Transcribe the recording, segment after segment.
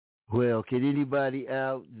Well, can anybody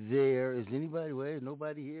out there? Is anybody? Well, there's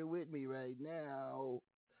nobody here with me right now.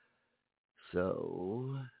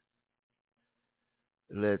 So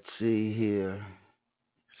let's see here.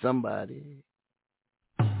 Somebody.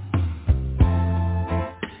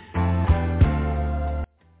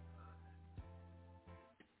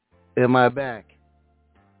 Am I back?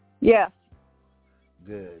 Yes.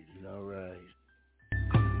 Good. All right.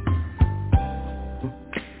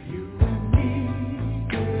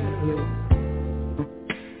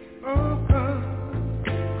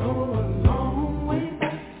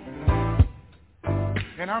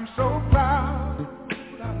 And I'm so proud,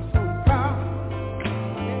 I'm so proud.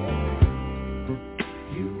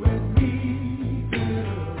 You and me,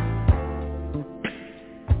 girl,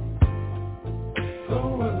 go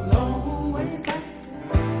a long way back.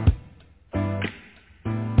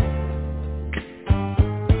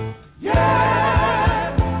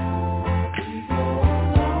 Yeah, we go a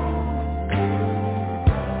long way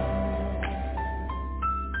back.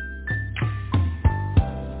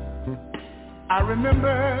 I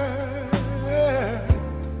remember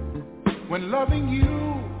when loving you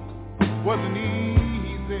wasn't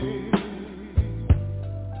easy.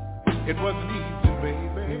 It wasn't easy,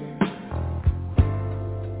 baby.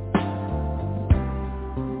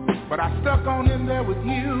 But I stuck on in there with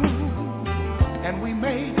you, and we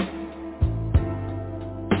made it.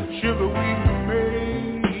 Sugar, we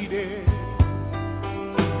made it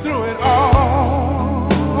through it all.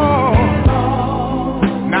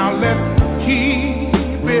 Now let's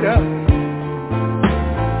keep it up,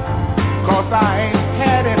 'cause I ain't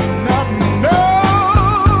had enough, no.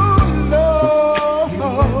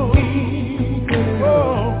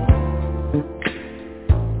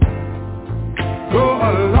 Go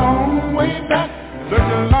a long way back, such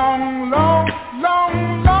a long, long, long,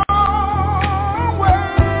 long way.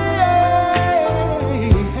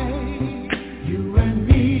 You and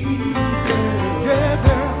me,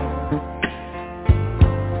 together.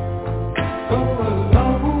 Go a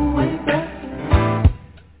long way back.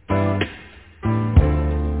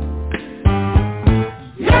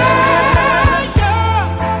 Yeah,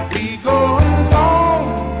 yeah, we go a long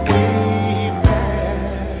way back.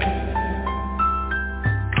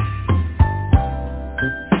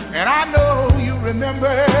 And I know you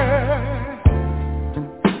remember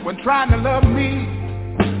when trying to love me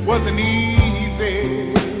wasn't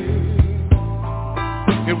easy.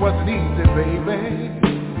 It wasn't easy, baby.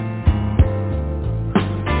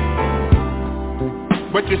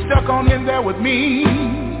 But you stuck on in there with me,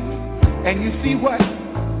 and you see what?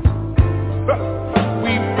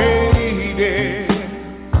 We made it.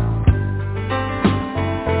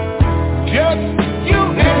 Just you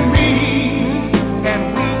and me, and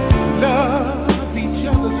we love each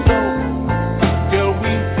other so, till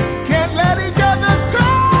we can't let each other go.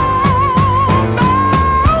 No,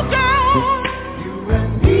 girl. You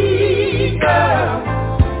and me, girl.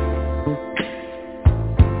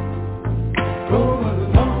 Go a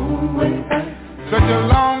long way back. Such a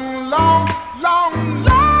long, long, long,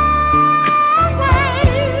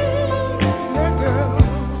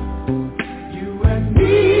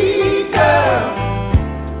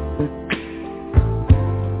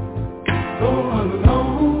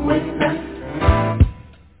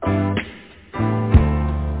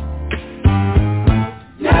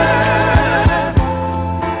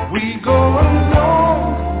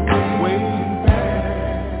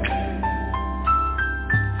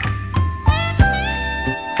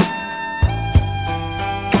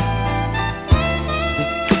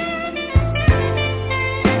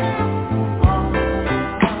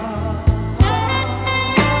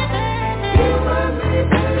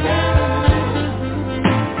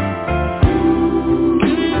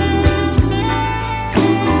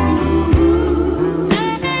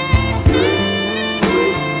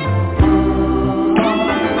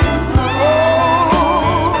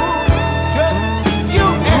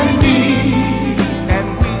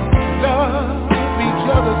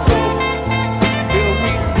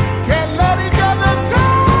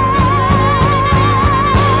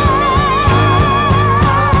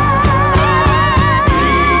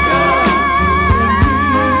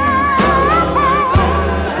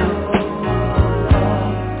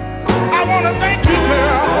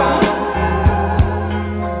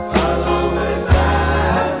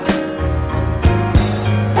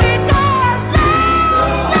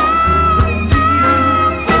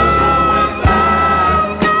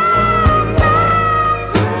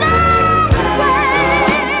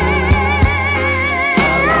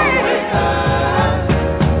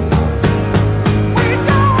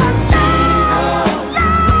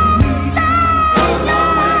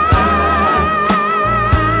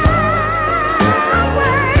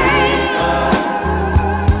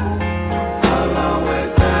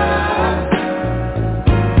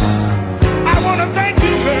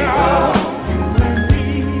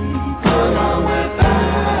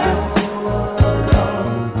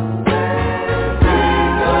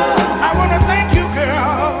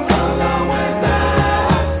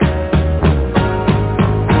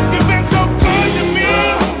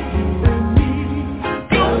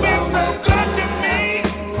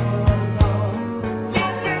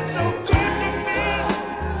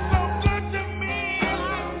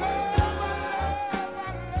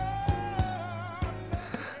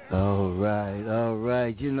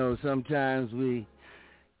 sometimes we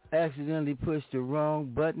accidentally pushed the wrong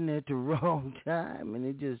button at the wrong time, and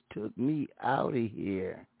it just took me out of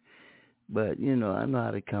here. But, I know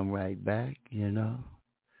how to come right back, I know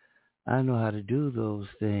how to do those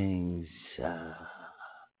things.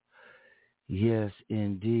 Yes,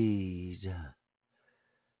 indeed.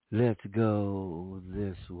 Let's go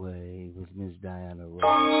this way with Miss Diana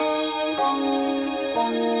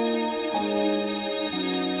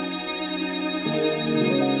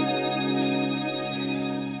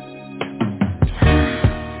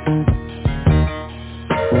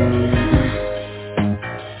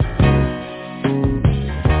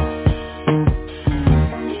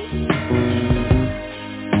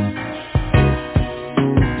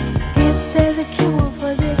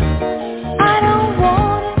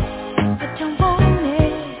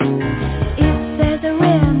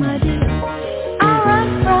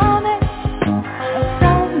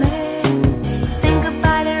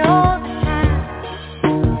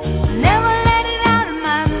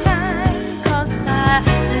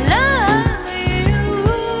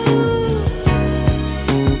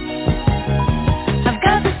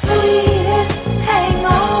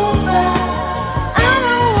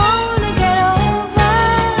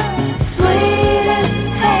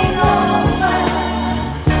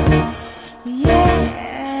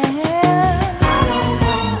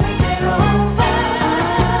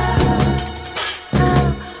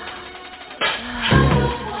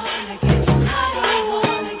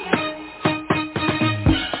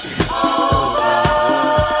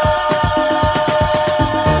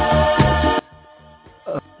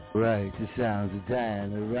Right, the sounds of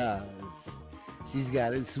Diana Ross. She's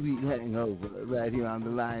got a sweet hangover right here on the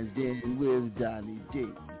Lions Den with Donny D.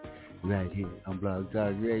 Right here on Blog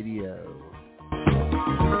Talk Radio.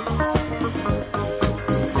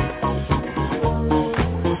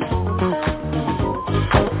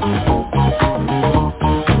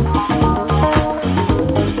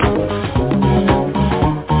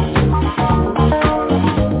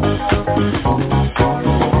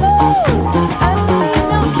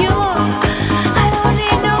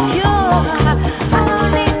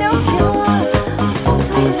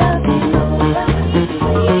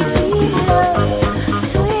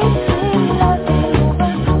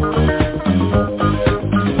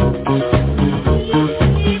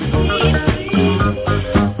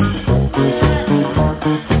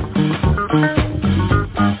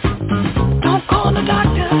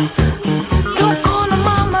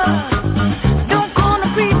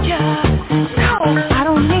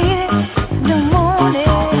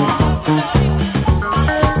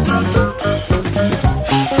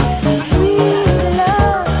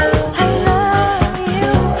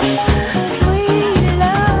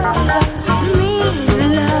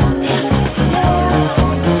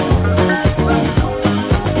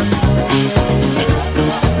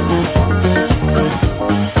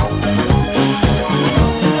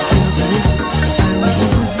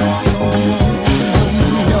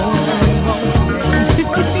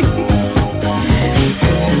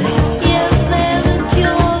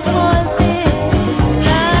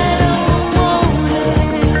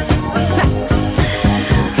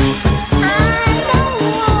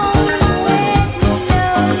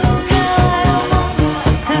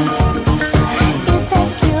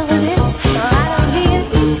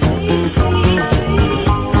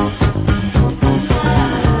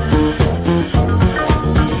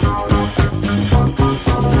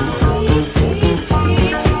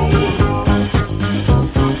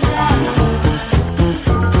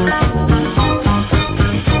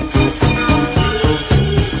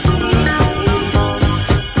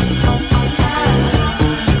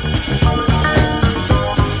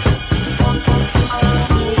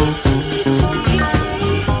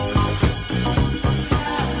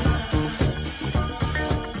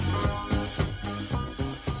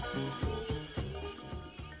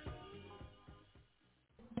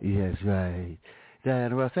 Yes, right.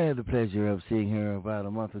 Diana Ross, I had the pleasure of seeing her about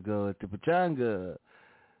a month ago at the Pachanga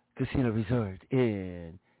Casino Resort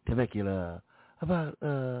in Temecula about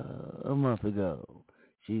a month ago.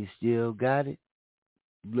 She still got it,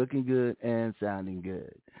 looking good and sounding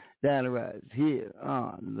good. Diana Ross here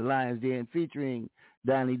on the Lions Den featuring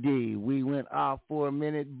Donny D. We went off for a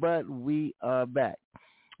minute, but we are back.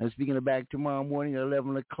 And speaking of back, tomorrow morning at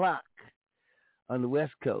 11 o'clock on the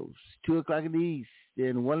West Coast, 2 o'clock in the East,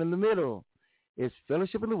 and 1 in the middle. It's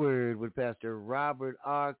Fellowship in the Word with Pastor Robert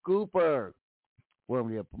R. Cooper,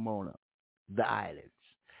 formerly of Pomona, the Islands.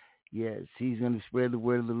 Yes, he's going to spread the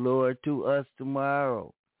word of the Lord to us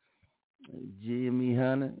tomorrow. Jimmy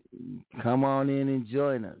Hunter, come on in and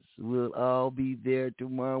join us. We'll all be there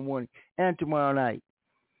tomorrow morning and tomorrow night.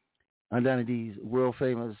 on Donny's world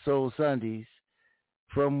famous Soul Sundays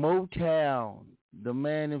from Motown. The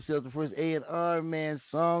man himself, the first A&R man,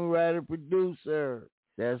 songwriter, producer.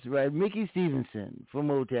 That's right, Mickey Stevenson from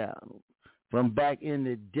Motown. From back in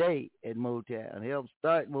the day at Motown. Helped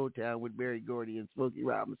start Motown with Berry Gordy and Smokey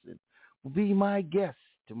Robinson. Will be my guest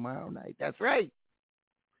tomorrow night. That's right.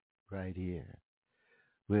 Right here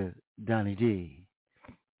with Donny D.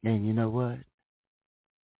 And you know what?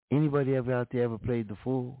 Anybody ever out there ever played the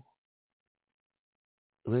fool?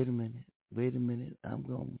 Wait a minute. I'm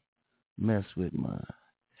going to mess with my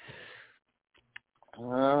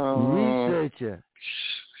researcher.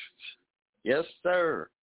 Yes, sir.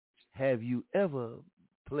 Have you ever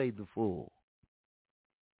played the fool?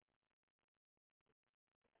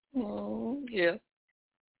 Yeah.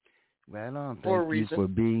 Right on. For a Thank you reason. for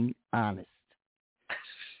being honest.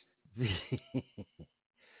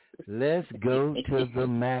 Let's go to the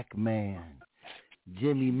Mac man.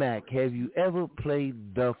 Jimmy Mac, have you ever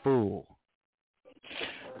played the fool?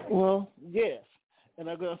 Well, yes. And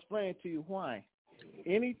I'm going to explain to you why.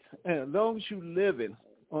 As long as you living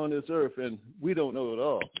on this earth and we don't know it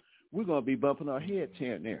all, we're going to be bumping our heads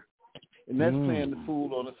here and there. And that's playing the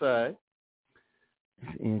fool on the side.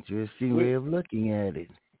 It's an interesting way of looking at it.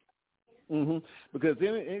 Mm-hmm. Because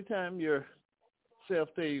anytime your self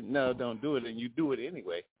say, no, don't do it, and you do it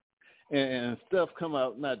anyway, and stuff come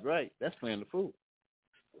out not right, that's playing the fool.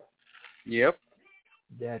 Yep.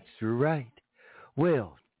 That's right.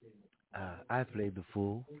 Well, I played the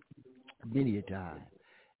fool many a time.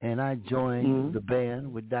 And I joined the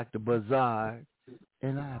band with Dr. Bazaar,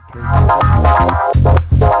 and I played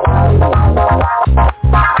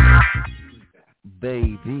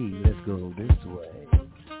Baby, let's go this way.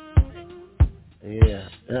 Yeah.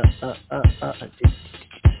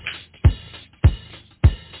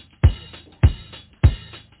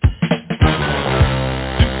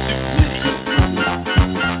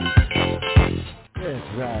 That's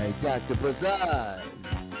right, Dr. Bazaar.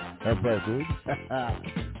 A buzzard.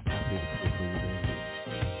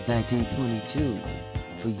 1922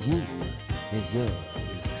 for you is yours,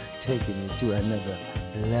 taking it to another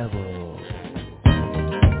level.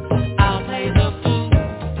 I'll play the fool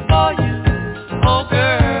for you, oh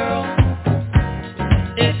girl,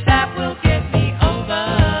 if that will get me over.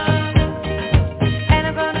 And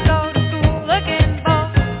I'm gonna go to school looking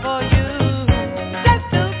for you, just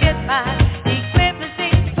to get my equivalency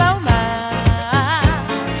diploma.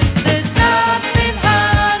 There's nothing,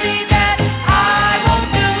 honey, that I won't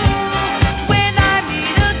do when I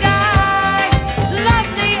meet a guy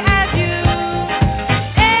lovely as you.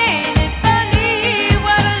 Ain't it funny?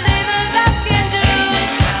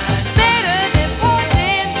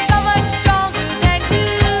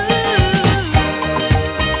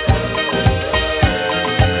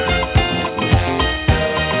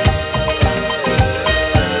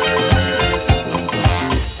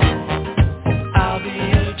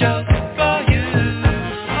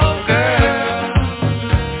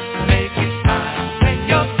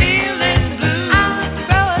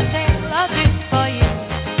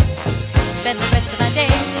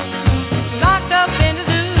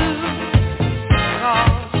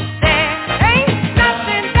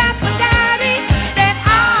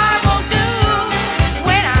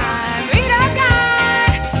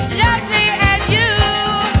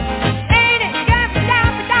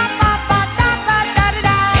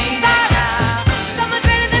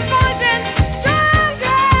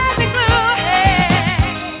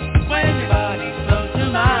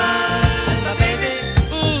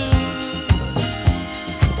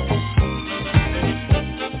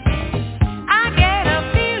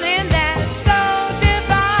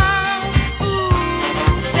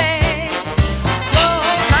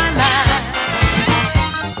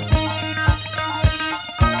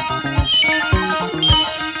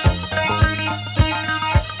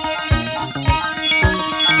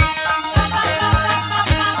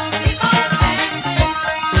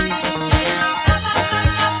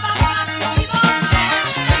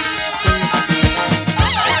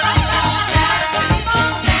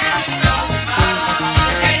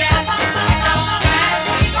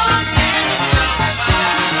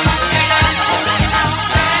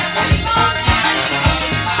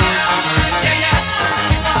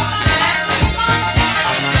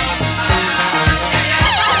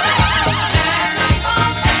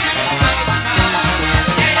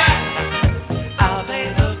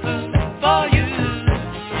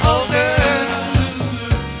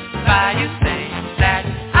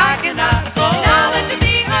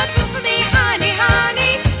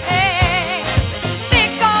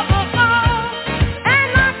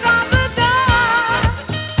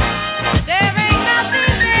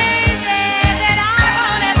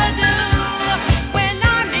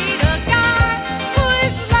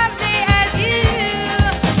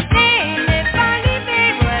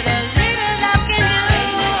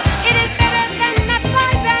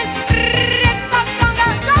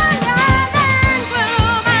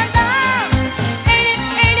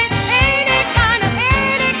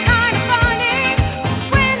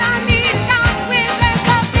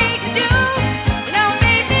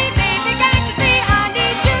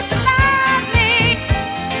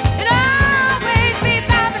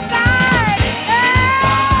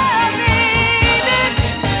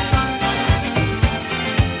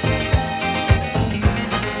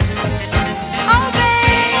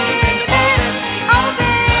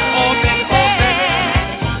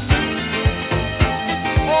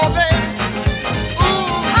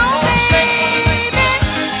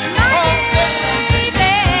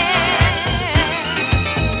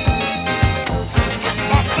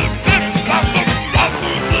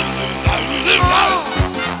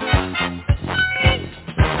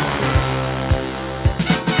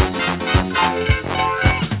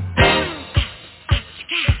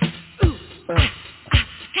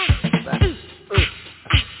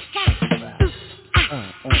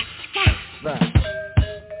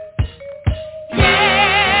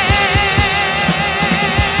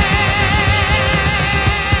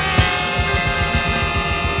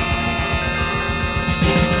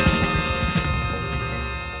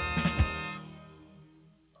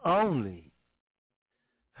 only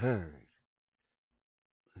heard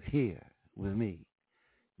here with me,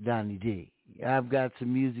 Donny D. I've got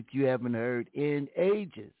some music you haven't heard in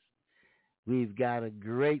ages. We've got a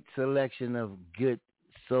great selection of good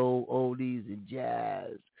soul, oldies, and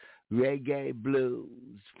jazz, reggae,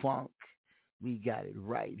 blues, funk. We got it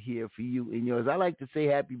right here for you and yours. I like to say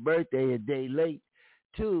happy birthday a day late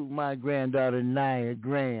to my granddaughter, Nia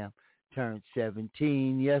Graham. Turned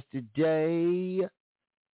 17 yesterday.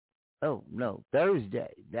 Oh, no,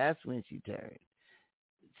 Thursday. That's when she turned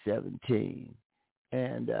 17.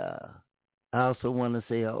 And I also want to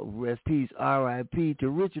say rest peace, R.I.P. to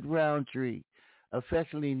Richard Roundtree,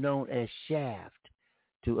 affectionately known as Shaft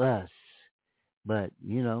to us. But,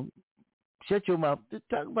 you know, shut your mouth.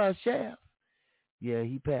 Talk about Shaft. Yeah,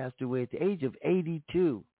 he passed away at the age of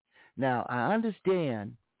 82. Now, I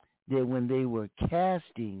understand that when they were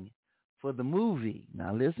casting for the movie,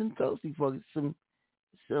 now listen closely, folks, some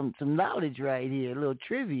knowledge right here, a little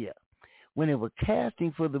trivia. When they were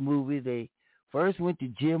casting for the movie, they first went to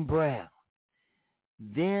Jim Brown.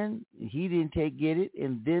 Then he didn't get it,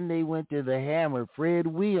 and then they went to the Hammer, Fred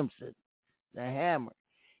Williamson, the Hammer.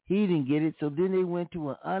 He didn't get it, so then they went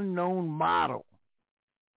to an unknown model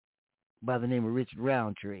by the name of Richard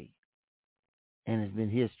Roundtree, and it's been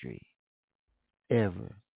history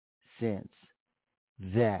ever since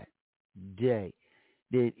that day.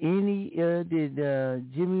 Did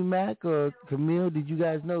Jimmy Mack or Camille, did you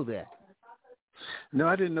guys know that? No,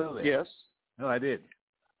 I didn't know that. Yes. No, I didn't.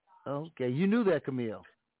 Okay, you knew that, Camille.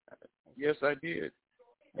 Yes, I did.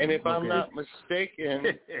 And if I'm not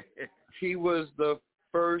mistaken, he was the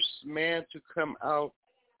first man to come out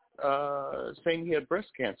saying he had breast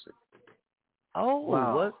cancer. Oh,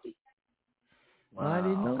 wow. Was he? Wow. I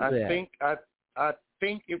didn't know that. I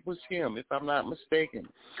think it was him, if I'm not mistaken.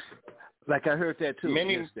 Like I heard that too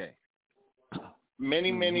yesterday.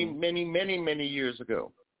 Many years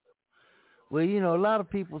ago. Well, you know, a lot of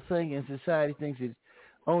people think in society thinks that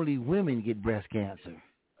only women get breast cancer,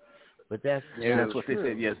 but that's what they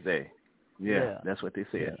said yesterday. Yeah, that's what they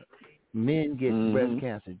said. Yeah. Men get breast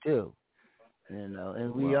cancer too, you know,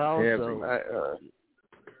 and we also.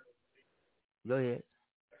 Go ahead.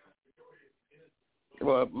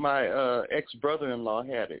 Well, my ex-brother-in-law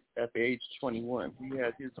had it at the age of 21. He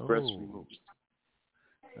had his breast removed.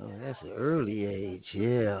 Oh, that's an early age,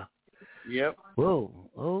 yeah. Yep. Whoa,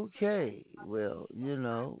 okay. Well, you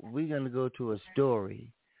know, we're going to go to a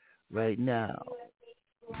story right now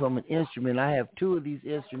from an instrument. I have two of these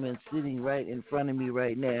instruments sitting right in front of me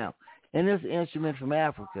right now. And this instrument from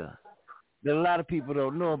Africa that a lot of people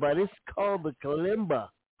don't know about. It's called the kalimba.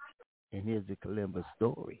 And here's the kalimba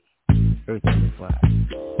story. Earth and Fire.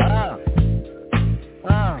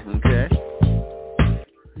 Okay.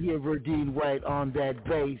 Yeah, Verdine White on that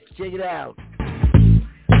bass. Check it out.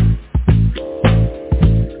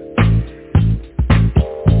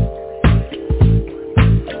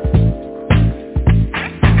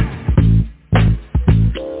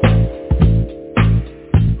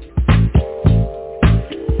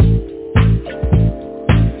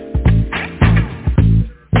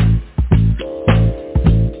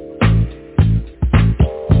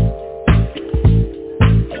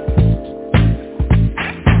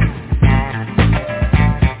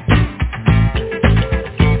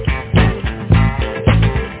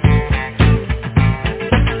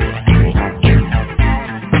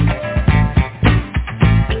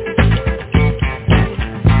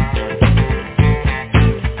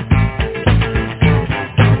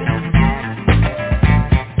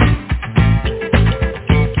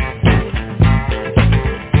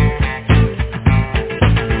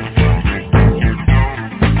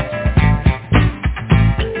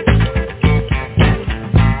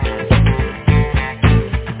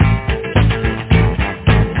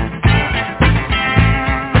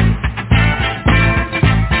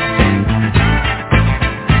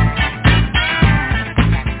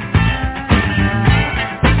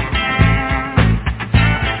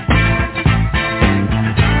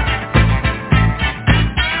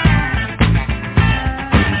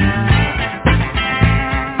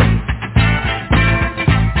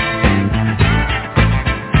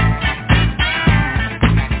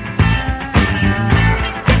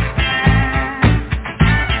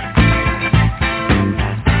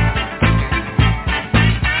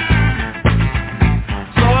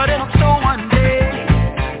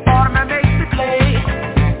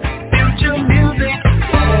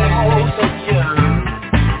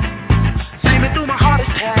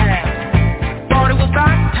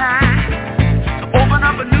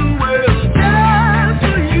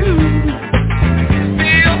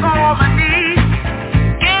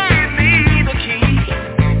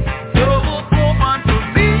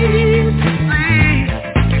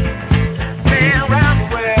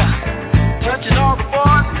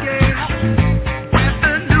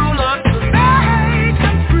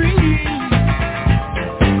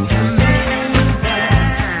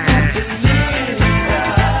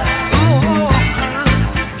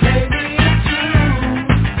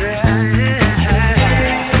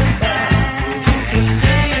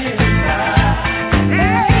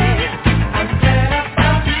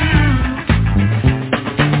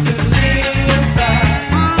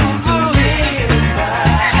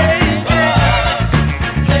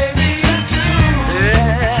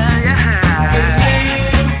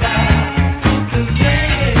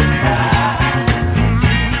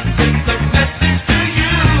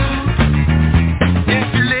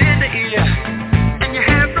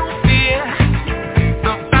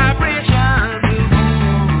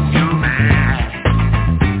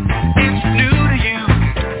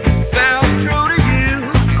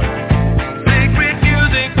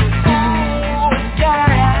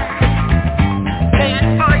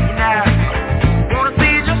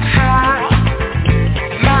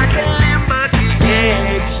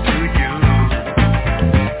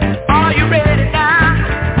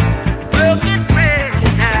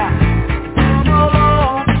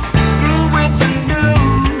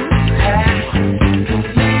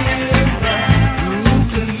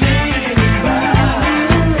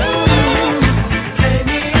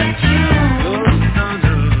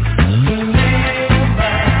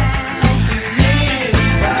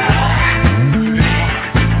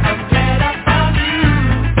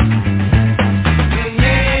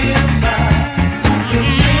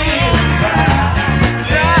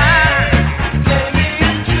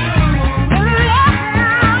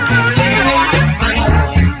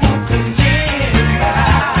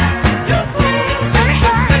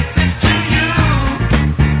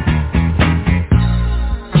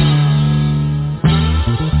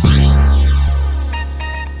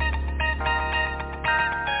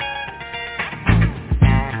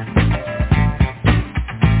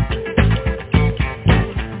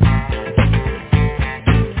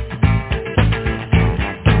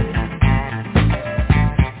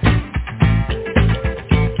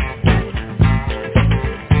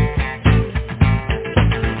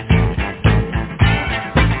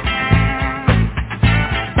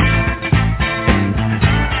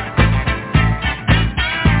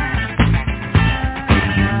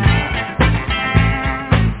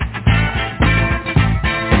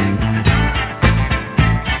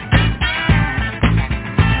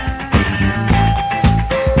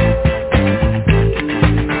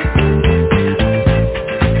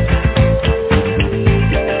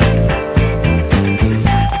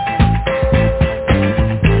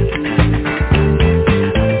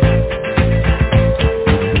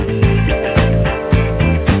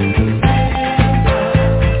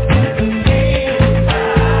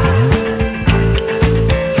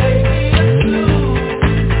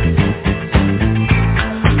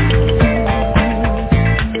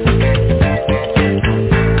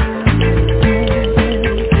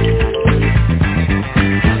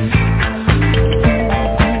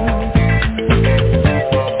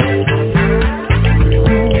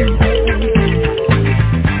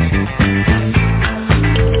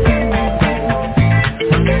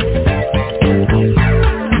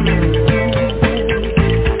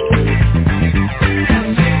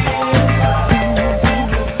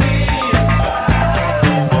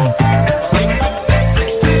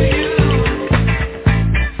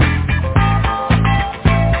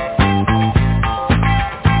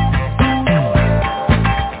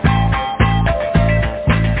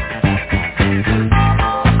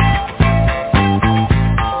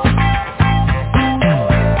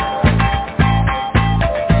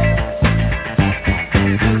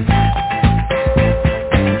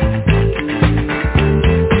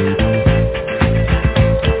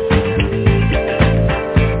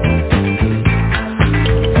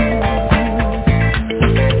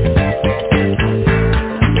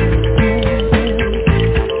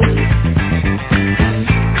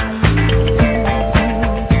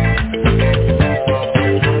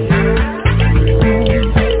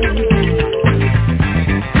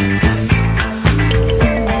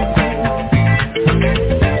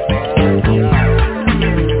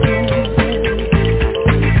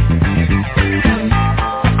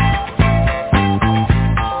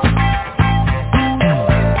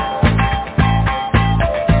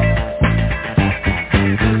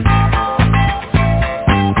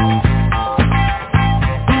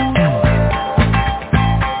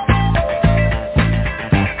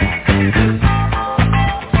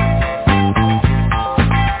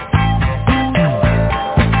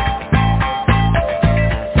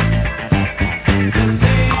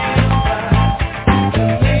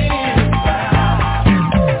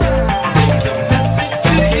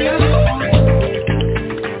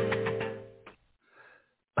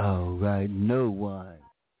 right. No one,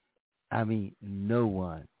 I mean no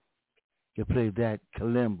one, can play that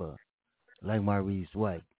kalimba like Maurice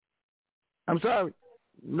White. I'm sorry.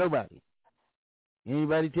 Nobody.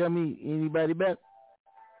 Anybody tell me anybody better?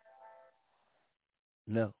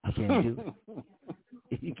 No, he can't do it.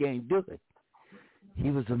 He can't do it.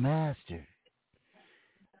 He was a master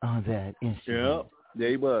on that instrument. Yeah,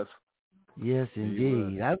 he was. Yes,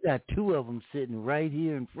 indeed. I've got two of them sitting right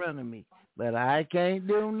here in front of me, but I can't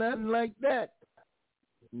do nothing like that.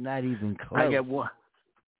 Not even close.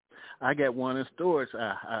 I got one in storage.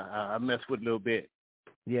 I mess with a little bit.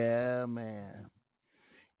 Yeah, man.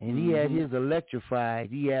 And he had his electrified.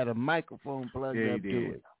 He had a microphone plugged up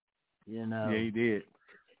to it. You know. Yeah, he did.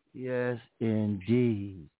 Yes,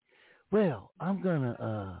 indeed. Well, I'm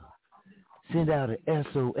gonna send out a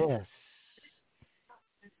SOS.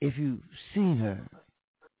 If you've seen her,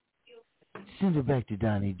 send her back to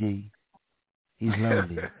Donny D. He's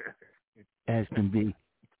lonely as can be.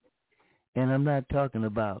 And I'm not talking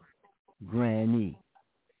about Granny.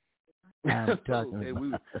 I'm talking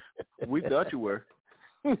about... We thought you were.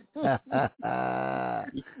 Let's go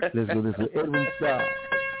listen to Edwin Starr.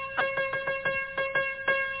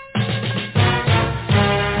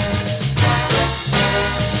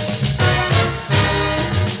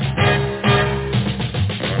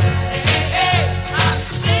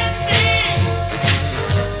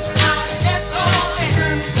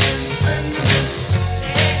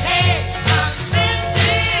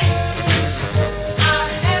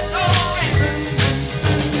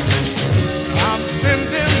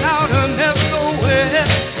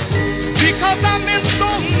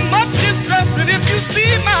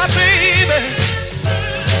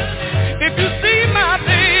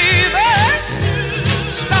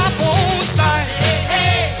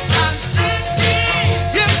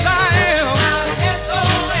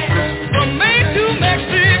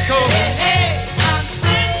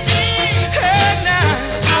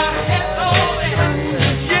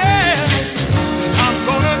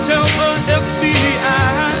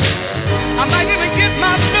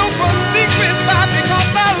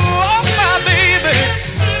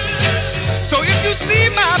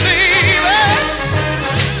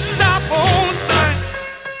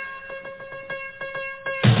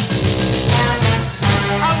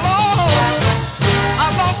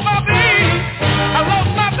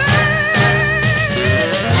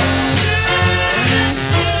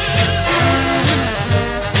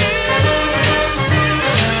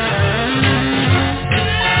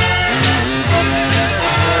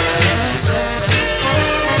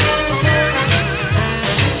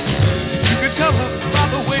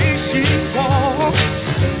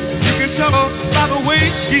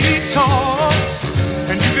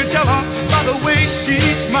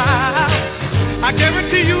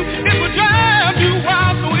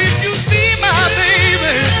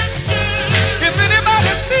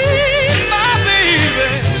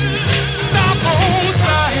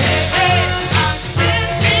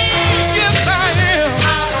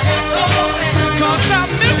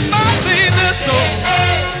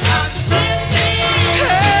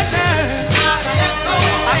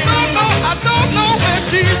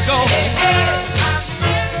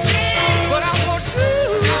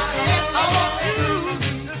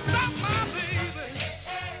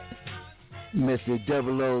 Mr.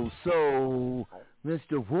 00 Soul,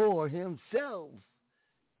 Mr. War himself,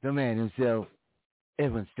 the man himself,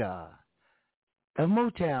 Edwin Starr, of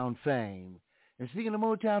Motown fame. And speaking of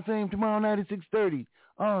Motown fame, tomorrow night at 6:30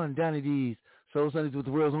 on Donny D's Soul Sundays with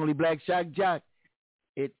the world's only black shock jock,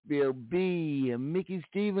 it will be Mickey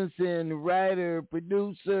Stevenson, writer,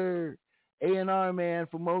 producer, A&R man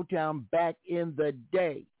for Motown back in the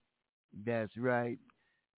day. That's right.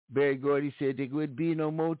 Barry Gordy said there would be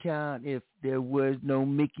no Motown if there was no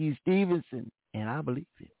Mickey Stevenson, and I believe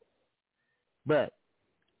it. But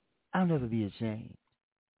I'll never be ashamed.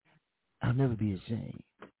 I'll never be ashamed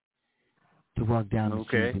to walk down the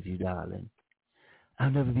street with you, darling.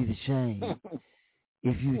 I'll never be ashamed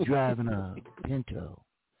if you're driving a Pinto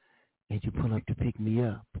and you pull up to pick me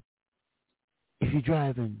up. If you're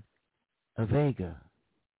driving a Vega,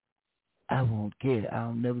 I won't care.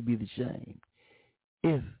 I'll never be ashamed.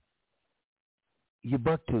 If you're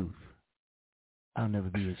bucktooth, I'll never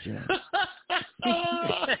be ashamed.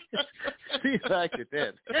 See, I like it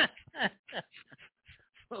then.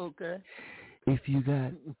 Okay. If you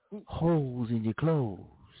got holes in your clothes,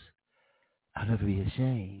 I'll never be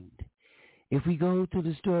ashamed. If we go to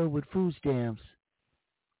the store with food stamps,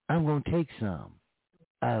 I'm going to take some.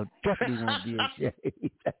 I definitely won't be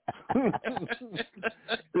ashamed.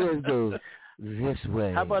 Let's go this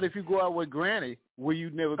way. How about if you go out with Granny, will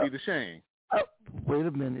you never be ashamed? Wait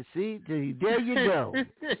a minute. See? There you go.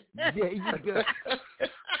 There you go.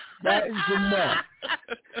 That is enough.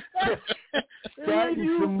 That is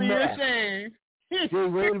enough. See,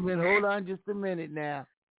 wait a minute. Hold on just a minute now.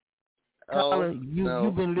 Colin,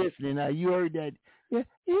 you've been listening. Now, you heard that. Yeah,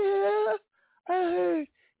 I heard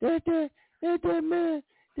that man,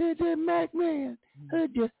 that Mac man,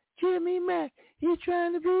 Jimmy Mac, he's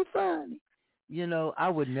trying to be funny. You know, I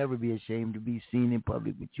would never be ashamed to be seen in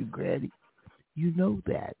public with you, Granny. You know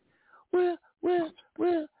that. Well,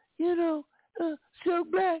 you know, Silk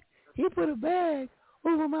Black, he put a bag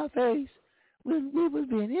over my face when we was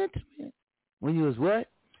being intimate. When you was what?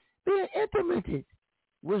 Being intimated.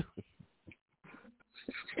 With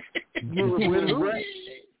you was what?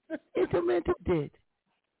 Intimated.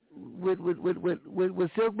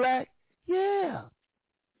 With Silk Black? Yeah.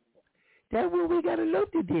 That's what we got a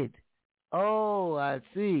look to did. Oh, I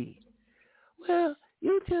see. Well,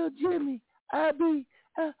 you tell Jimmy I'd be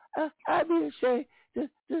ashamed to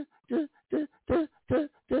be with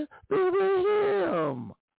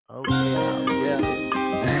him. Okay, yeah.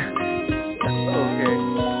 Okay.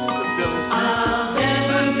 I'll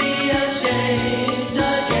never be ashamed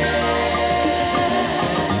again.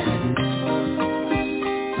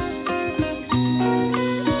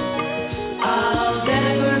 I'll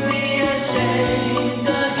never be ashamed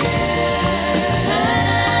again.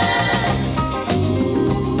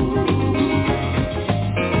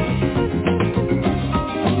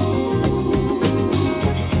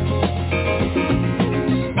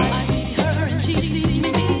 I see her and she sees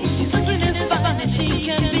me. She's looking as fine as she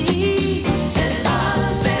can be. And I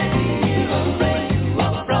bet you a break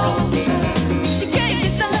up from her. She came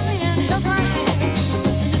beside me and held my hand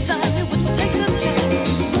and decided what to take a chance.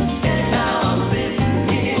 And now I'm sitting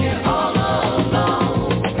here all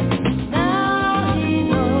alone. Now he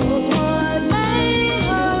knows what made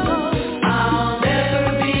her go. I'll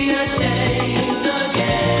never be ashamed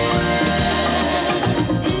again.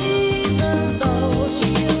 Even though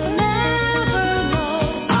she'll never know,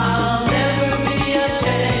 I'll never be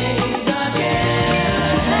ashamed again.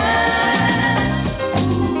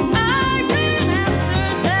 I ran after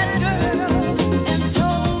that girl and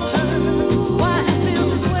told her why I feel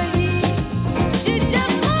this way. She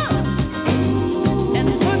just laughed and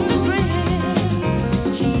put the grin.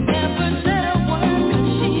 She never said a word 'cause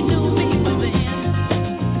she knew me within.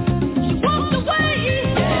 She walked away,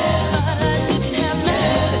 but I didn't have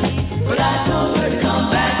mercy. But I told her to come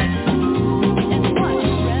back and watch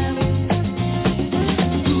her rap.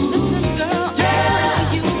 Listen, girl, I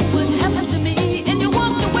told you what happened to me, and you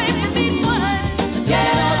walked away from me twice. And you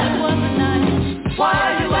know it wasn't nice. Why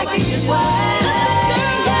are you acting this way?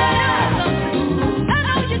 I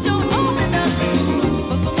know you don't owe me nothing,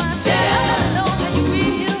 but for myself, I know how you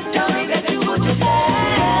feel. Tell me that you would just say,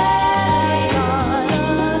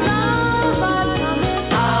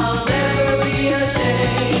 I'll never be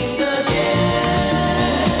ashamed again.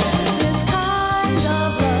 This kind of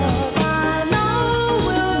love I know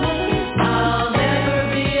will make. I'll never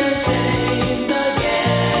be ashamed again.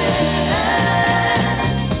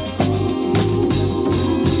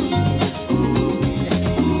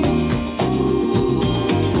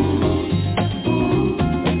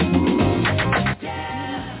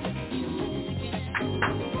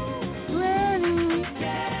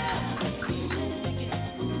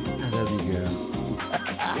 I love you, girl.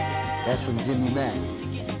 That's from Jimmy Mack.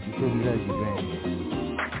 He said he loves you, Granny.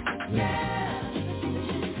 Yeah.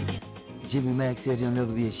 Jimmy Mack said he'll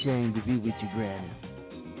never be ashamed to be with you, Granny.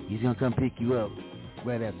 He's gonna come pick you up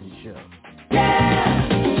right after the show.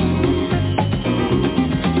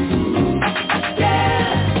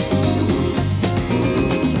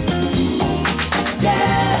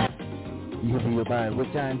 You hit me your by.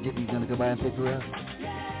 What time Jimmy's gonna come by and pick her up?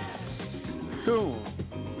 Soon.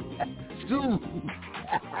 Soon.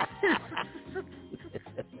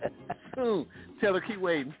 Soon. Tell her keep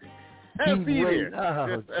waiting. Keep Be waiting. there.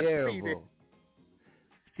 Oh, terrible.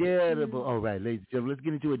 Terrible. All right, ladies and gentlemen, let's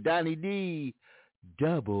get into a Donny D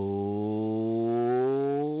double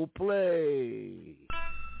play.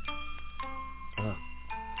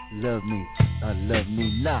 Love me. Love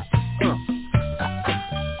me not. Ooh.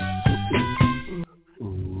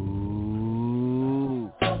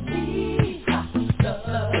 Love me not.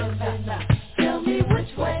 Tell me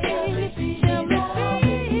which way. Tell me.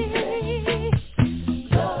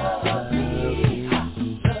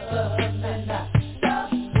 Love me not. Stop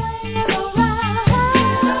playing around.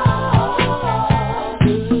 I want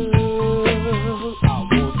to love you,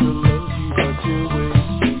 but you're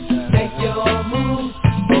wasting time. Make your move.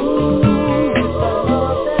 Ooh, it's the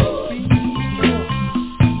love that speaks.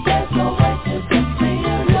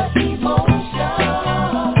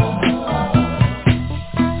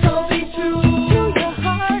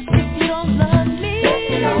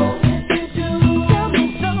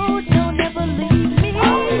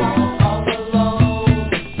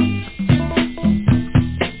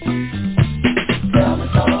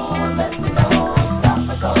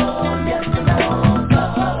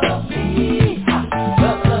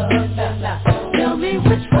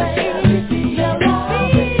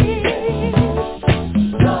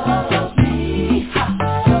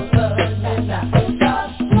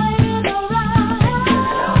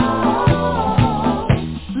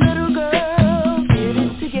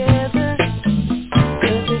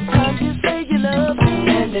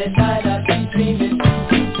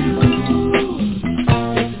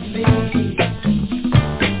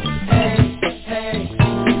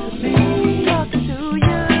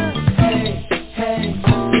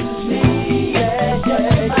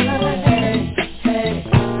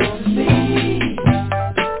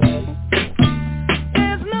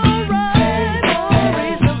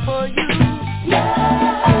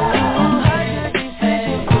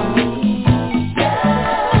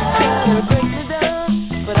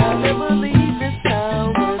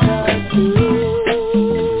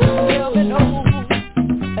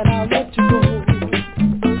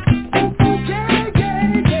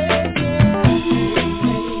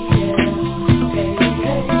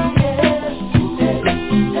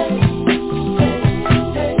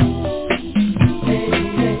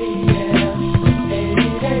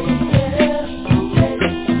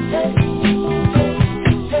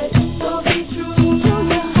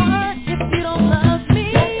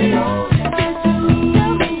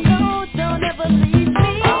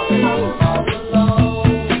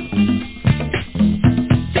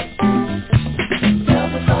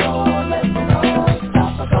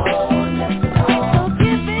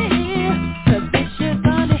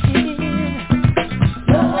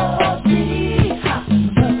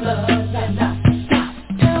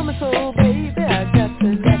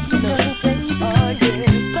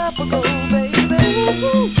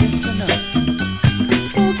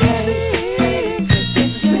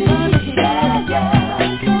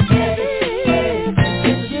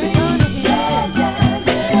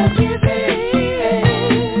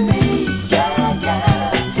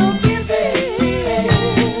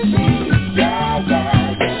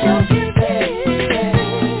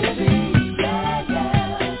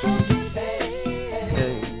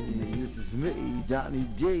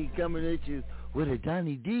 coming at you with a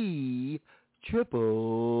Donny D triple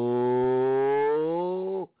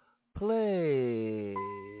play.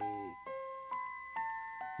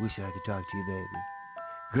 Wish I could talk to you, baby.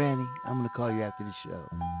 Granny, I'm going to call you after the show.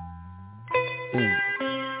 And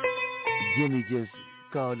Jimmy just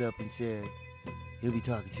called up and said he'll be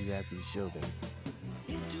talking to you after the show, baby.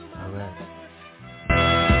 All right.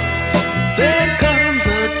 There comes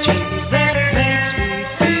a change that makes me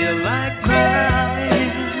feel like crying.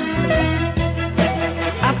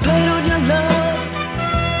 I played on your love,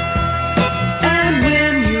 and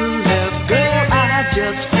when you left, girl, I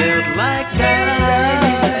just felt like dying.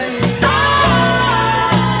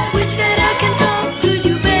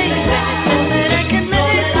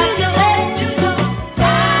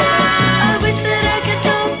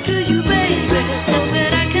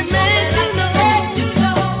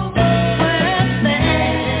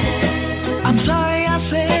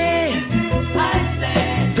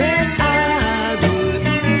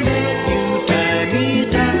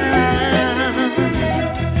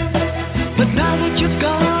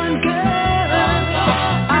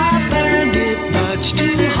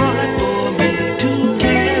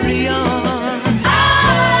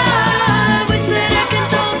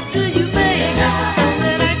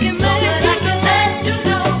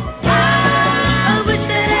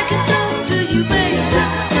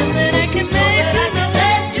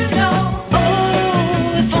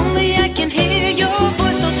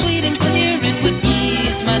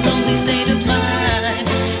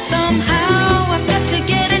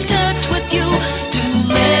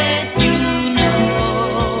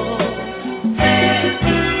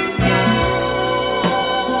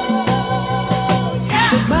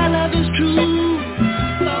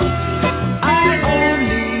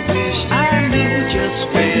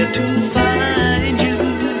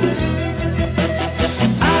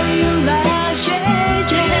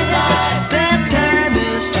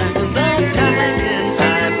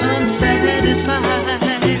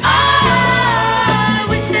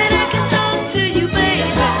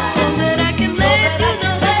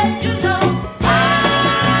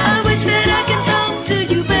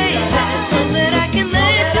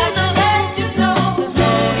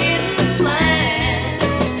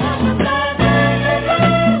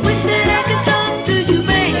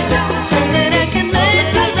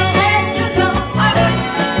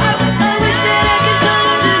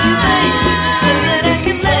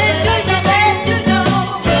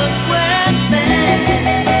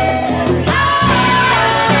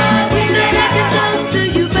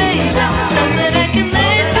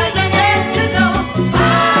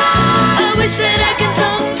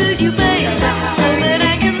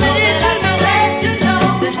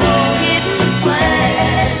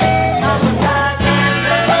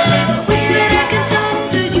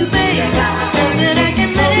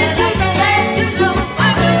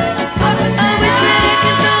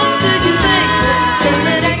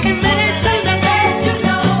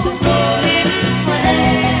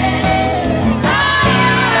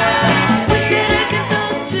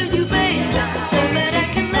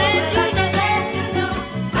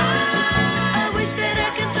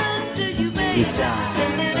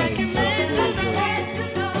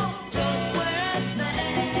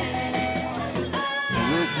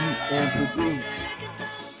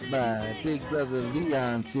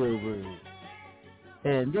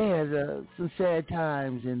 And they had some sad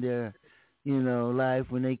times in their, life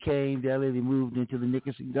when they came to LA. They moved into the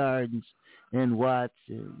Nickerson Gardens and Watts.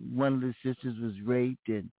 And one of the sisters was raped,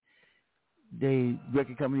 and the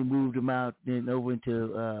record company moved them out and over into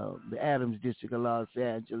the Adams district of Los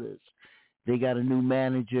Angeles. They got a new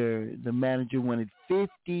manager. The manager wanted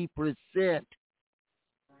 50%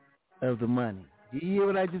 of the money. Did you hear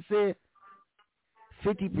what I just said?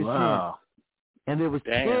 50%. Wow. And there was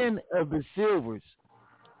 10 of the silvers.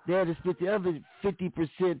 They had to split the other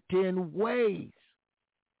 50% 10 ways.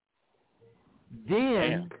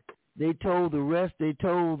 Then they told the rest, they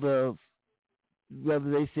told the brother,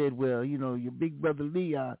 they said, well, your big brother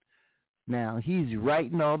Leon, now he's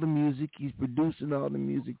writing all the music, he's producing all the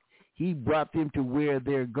music. He brought them to where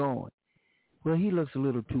they're going. Well, he looks a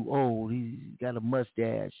little too old. He's got a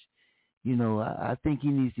mustache. I think he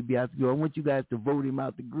needs to be out the group. I want you guys to vote him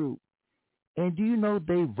out the group. And do you know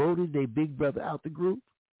they voted their big brother out the group?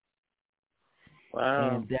 Wow.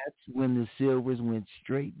 And that's when the Silvers went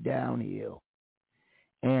straight downhill.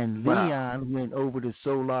 And Leon went over to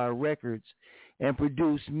Solar Records and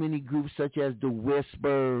produced many groups such as the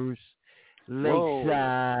Whispers,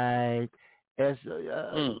 Lakeside,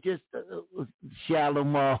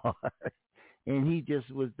 Shalimar. And he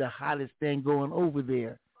just was the hottest thing going over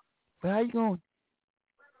there. But how you going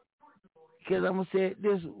Because I'm going to say,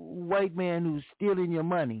 this white man who's stealing your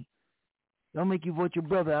money, don't make you vote your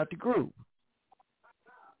brother out the group.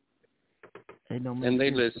 And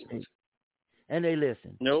they listen. And they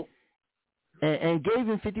listen. Nope. And gave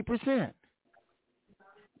him 50%.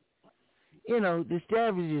 You know, the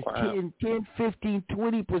average is 10, 15,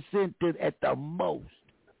 20% at the most.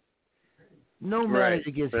 No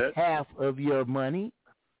manager gets half of your money.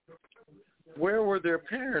 Where were their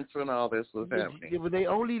parents when all this was happening? They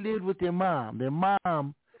only lived with their mom. Their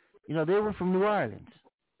mom, you know, they were from New Orleans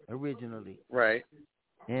originally. Right.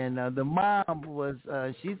 And the mom was,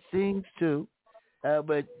 she sings too.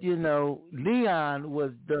 But, you know, Leon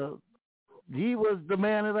was the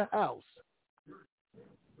man of the house.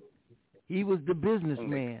 He was the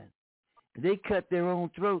businessman. They cut their own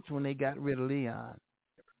throats when they got rid of Leon.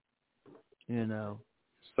 You know.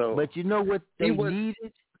 So, but you know what they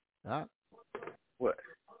needed? Huh? What?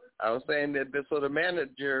 I was saying that the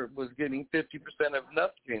manager was getting 50% of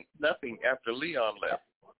nothing after Leon left.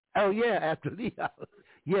 Oh, yeah, after Leon.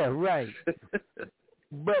 Yeah, right.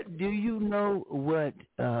 But do you know what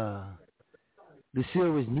the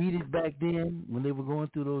Silvers needed back then when they were going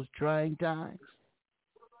through those trying times?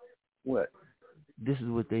 What? This is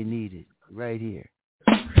what they needed right here.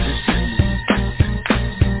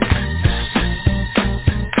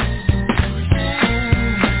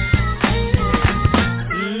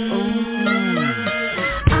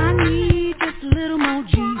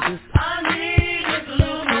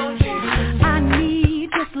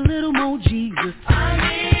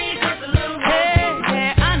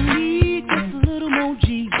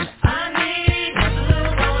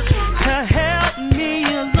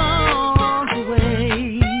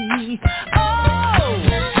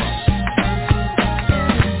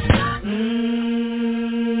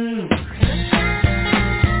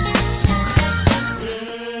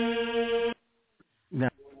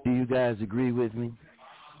 Agree with me?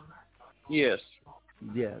 Yes.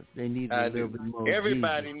 Yes, they need a little bit more.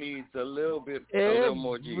 Everybody needs a little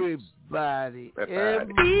more Jesus. Everybody.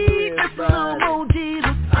 Need a little more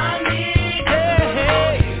Jesus. I need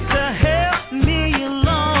to help me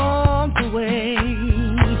along the way.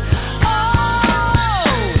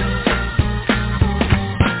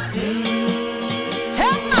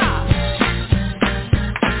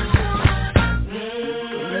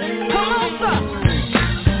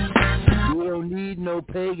 No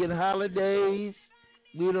pagan holidays.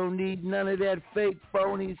 We don't need none of that fake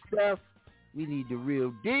phony stuff. We need the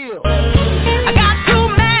real deal. I got too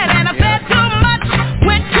mad and I said too much.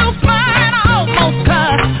 Went too far and I almost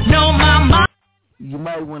cut. No, my mom. You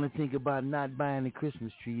might want to think about not buying a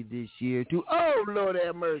Christmas tree this year too. Oh, Lord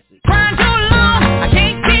have mercy. Trying too long. I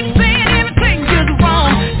can't keep saying everything is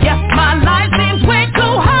wrong. Yes, my life seems way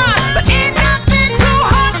too hard, but ain't nothing too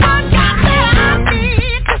hard for God that I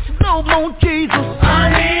need just no more Jesus.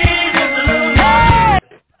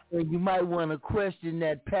 And you might want to question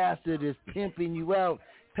that pastor that's pimping you out.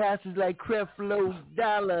 Pastors like Creflo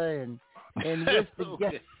Dollar and what's the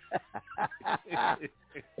guy?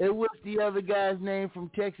 And what's the other guy's name from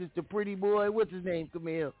Texas, the pretty boy? What's his name,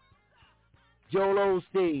 Camille? Joel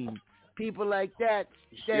Osteen. People like that,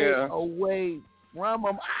 stay away from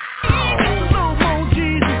them.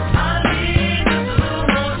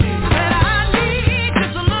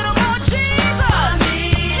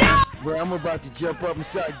 Well, I'm about to jump up and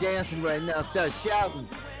start dancing right now, start shouting.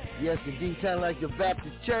 Yes, indeed, kind of like the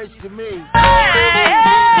Baptist church to me.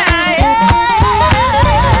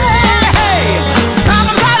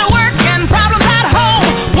 Problems at work and problems at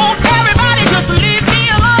home. Won't everybody just leave me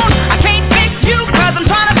alone? I can't fix you because I'm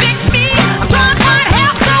trying to fix me. I'm trying to find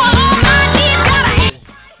help, so along my knees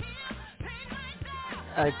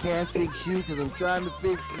I can't fix you because I'm trying to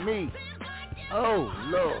fix me. Oh,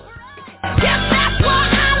 Lord. Yes, that's why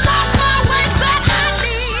I lost my way, but I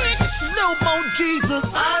need no more Jesus.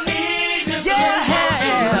 I need just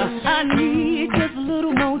I need just a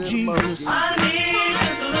little more Jesus. I need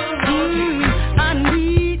just a little more Jesus. I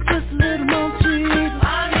need just a little more Jesus.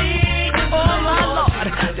 I need just oh my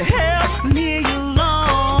Lord, to help me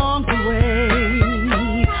along the way.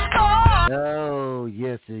 Oh,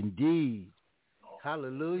 yes, indeed.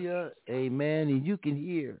 Hallelujah. Amen. And you can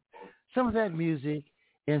hear some of that music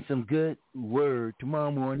and some good word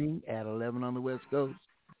tomorrow morning at 11 on the West Coast,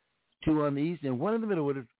 2 on the East, and 1 in the middle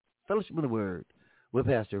with a Fellowship of the Word with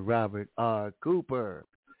Pastor Robert R. Cooper.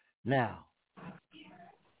 Now,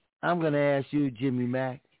 I'm going to ask you, Jimmy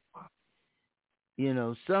Mack, you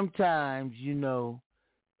know, sometimes, you know,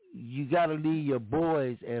 you got to leave your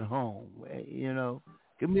boys at home. You know,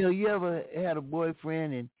 Camille, you ever had a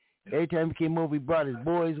boyfriend and every time he came over, he brought his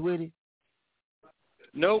boys with him?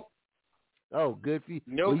 Nope. Oh, good for you.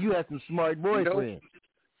 Nope. Well, you had some smart boyfriends. Nope.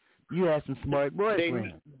 You had some smart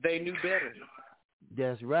boyfriends. They knew better.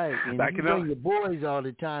 That's right. And if you bring your boys all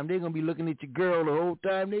the time, they're going to be looking at your girl the whole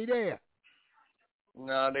time they there.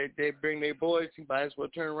 No, they bring their boys. You might as well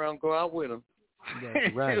turn around and go out with them.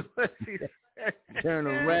 That's right. Turn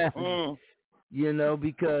around, you know,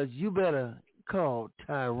 because you better call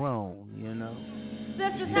Tyrone, you know.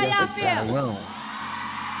 Sisters, how y'all feel? Tyrone.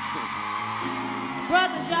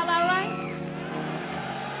 Brothers, y'all all right?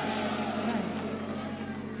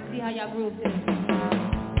 See how y'all groove this.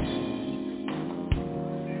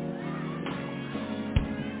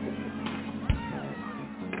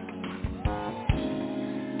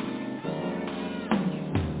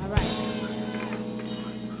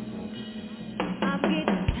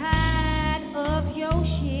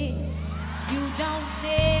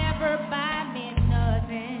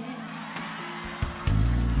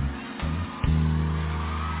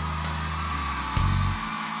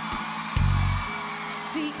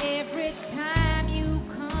 Every time you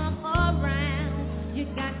come around, you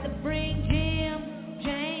got to bring Jim,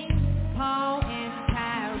 James, Paul, and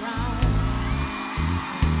Tyrone.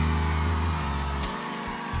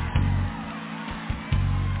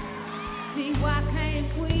 See, why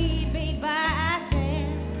can't we be by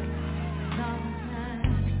ourselves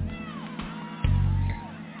sometimes?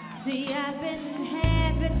 See, I've been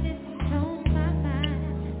having this on my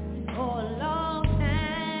mind for a long time.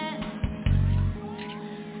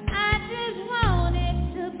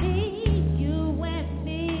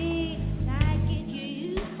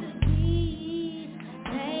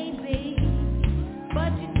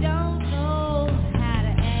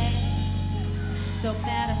 So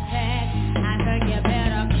matter of fact, I think you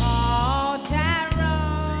better call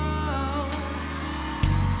Tyrone.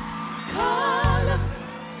 Call him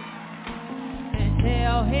and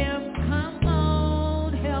tell him, come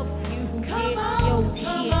on, help you get your shit.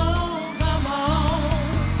 Come on.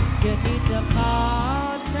 You need to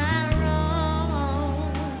call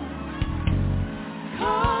Tyrone.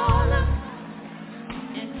 Call him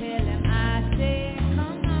and tell him I said,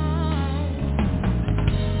 come on.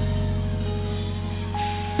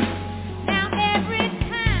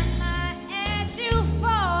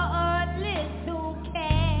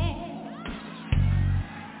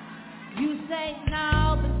 Say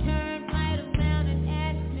no, but turn right around and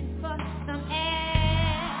ask me for some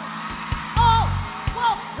ass. Oh,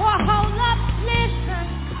 whoa, hold up, listen,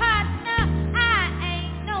 partner, I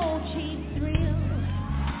ain't no cheap thrill.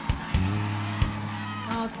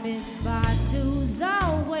 'Cause Miss Batu's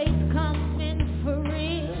always coming for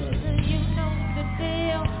real. You know the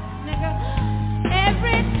deal, nigga.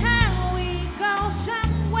 Every time we go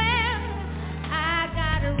somewhere, I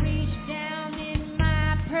gotta reach down in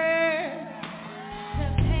my purse.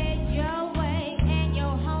 Your way and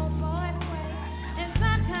your homeboy's way, and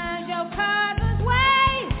sometimes your cousin's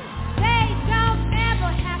way. They don't ever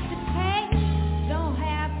have to pay, don't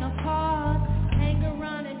have no cars, hang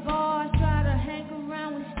around at bars, try to hang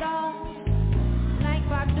around with stars. Like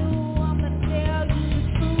Badu, I'ma tell you the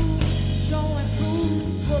truth, showing proof,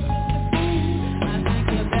 booking the food. I think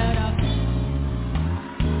you better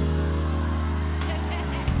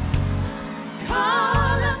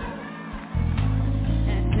call him.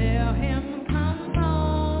 Tell him, come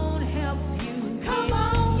on, help you. Come on.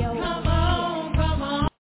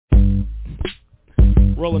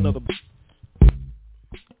 Roll another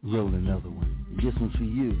one. This one's for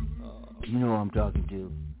you. You know who I'm talking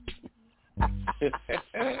to.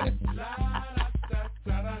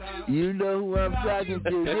 You know who I'm talking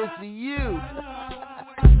to. This for you.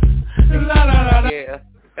 Yeah.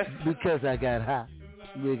 Because I got high.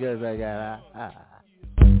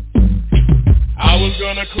 I was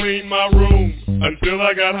gonna clean my room until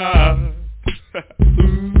I got high.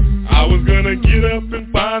 I was gonna get up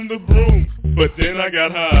and find the broom, but then I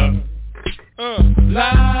got high.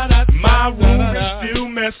 My room is still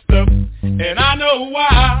messed up, and I know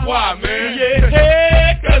why. Why, man?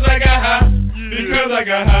 Yeah, 'cause I got high. Because I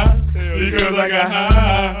got high.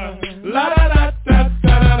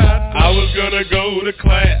 I was gonna go to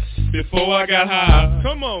class before I got high.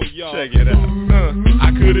 Come on, y'all. Check it out.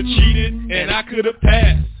 I could've cheated and I could've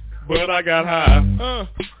passed, but I got high.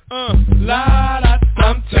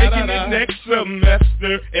 I'm taking it next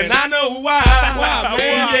semester, and I know why. Why,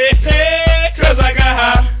 man? Yeah, 'cause I got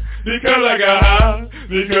high. Because I got high.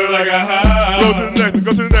 Go to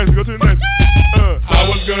the next. I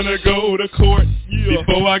was gonna go to court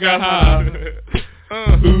before I got high.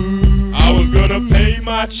 I was gonna pay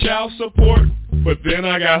my child support, but then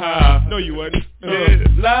I got high. No, you wasn't.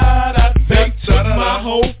 They took my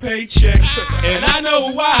whole paycheck, and I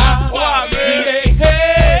know why. Why, man?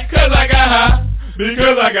 Hey, 'cause I got high.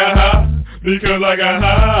 Because I got high. Because I got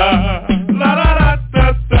high.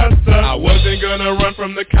 I wasn't gonna run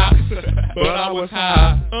from the cops, but I was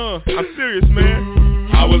high. I'm serious, man.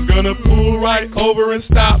 I was gonna pull right over and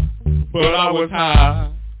stop, but I was high.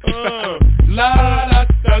 Now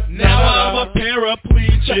I'm a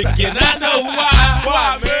paraplegic, and I know why.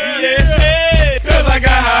 Why, man? Yeah, 'cause I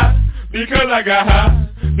got high. Because I got high.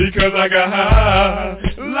 Because I got high.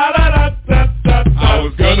 I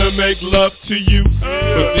was gonna make love to you,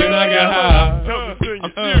 but then I got high.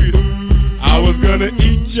 I'm serious. I was gonna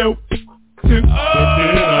eat your too, but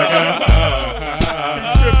then I got high.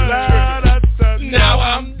 Now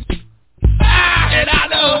I'm and I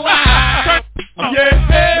know why.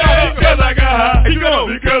 Yeah, because I got high.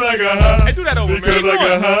 Because I got high. Hey, do that over, because man. I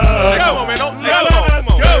got high. Come on, man. Come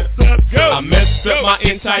on. Go. I messed up my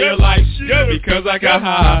entire life because I got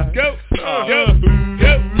high.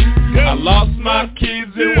 I lost my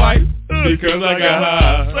kids and wife because I got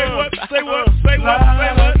high. Say what?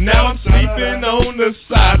 Now I'm sleeping on the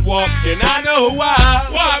sidewalk and I know why.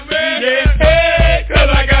 Why, man? Yeah, 'cause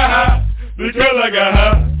I got high. Because I got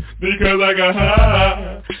high. Because I got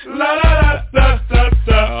high.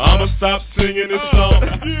 I'ma stop singing this song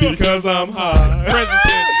because I'm high.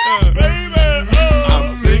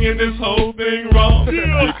 I'm singing this whole thing wrong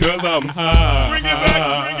because I'm high. Bring it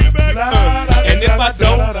back. And if I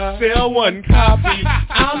don't sell one copy,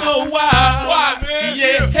 I'll know why. Why, man?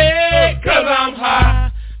 Yeah, 'cause I'm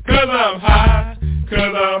high. 'Cause I'm high.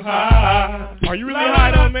 'Cause I'm high. Are you really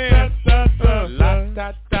high though, man?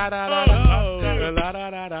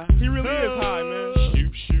 He really is high, man.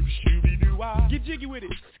 Get jiggy with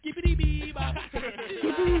it. Skippity-bee.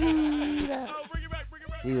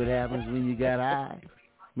 See what happens when you got high?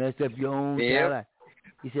 Messed up your own life.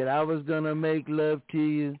 He said, I was going to make love to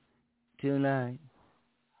you tonight.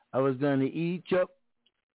 I was going to eat your...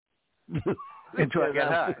 Until I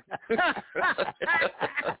got high.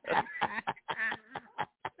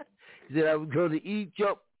 He said, I was going to eat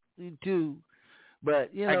your... too.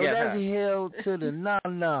 But, you know, that's held to the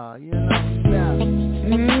nah, you know.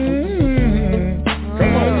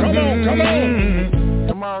 Come on.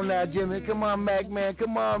 Come on now, Jimmy. Come on, Mac, man.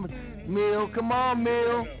 Come on, Mill. Come on,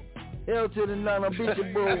 Mill. Hell to the none, I'll beat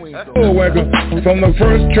your bullwinkle. Oh, welcome from the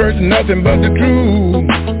first church, nothing but the truth.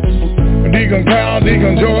 Deacon Kyle,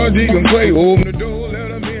 Deacon George, Deacon Clay, open the door, let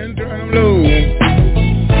them in, turn them loose.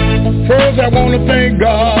 First I want to thank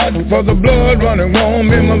God for the blood running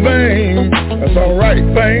warm in my veins. That's alright,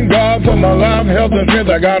 thank God for my life, health and strength.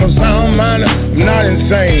 I got a sound mind, I'm not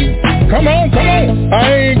insane. Come on,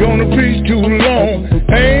 I ain't gonna preach too long.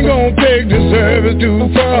 I ain't gonna take the service too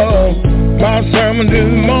far. My sermon this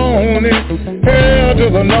morning, hell to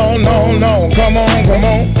the no. Come on,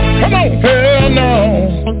 hell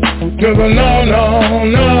no. To the no,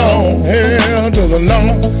 hell to the no.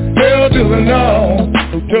 Hell to the no.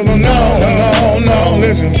 To the no,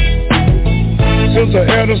 listen. Sister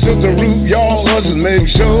Elder, Sister Ruth, y'all ushers, make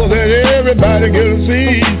sure that everybody get a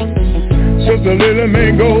seat. Sister Lily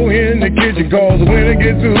may go in the kitchen, cause when I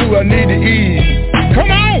get through, I need to eat. Come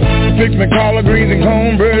on! Fix me collard greens and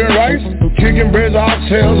cornbread and rice, chicken breasts,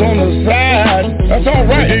 oxtails on the side. That's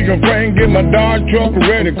alright. Deacon Frank, get my Dodge truck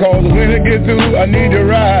ready, cause when I get through, I need to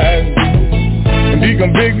ride.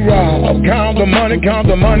 Deacon Big Rob, count the money,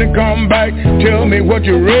 come back, tell me what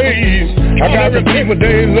you raised. I got the people,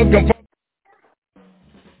 they looking for...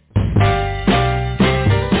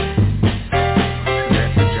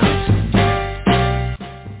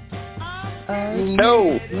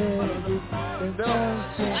 No.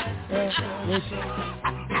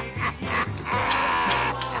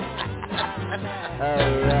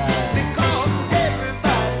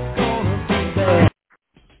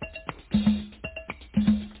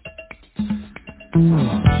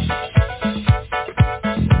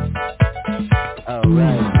 All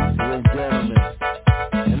right, ladies and gentlemen,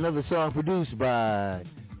 another song produced by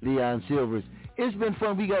Leon Silvers. It's been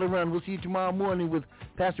fun. We got to run. We'll see you tomorrow morning with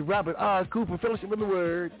Pastor Robert R. Cooper, Fellowship in the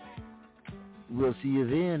Word. We'll see you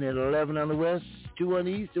then at 11 on the west, 2 on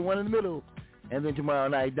the east, and 1 in the middle. And then tomorrow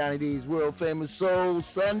night, Donnyds World Famous Soul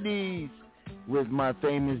Sundays with my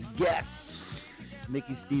famous guest,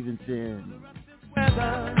 Mickey Stevenson.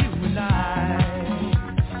 Whether you and I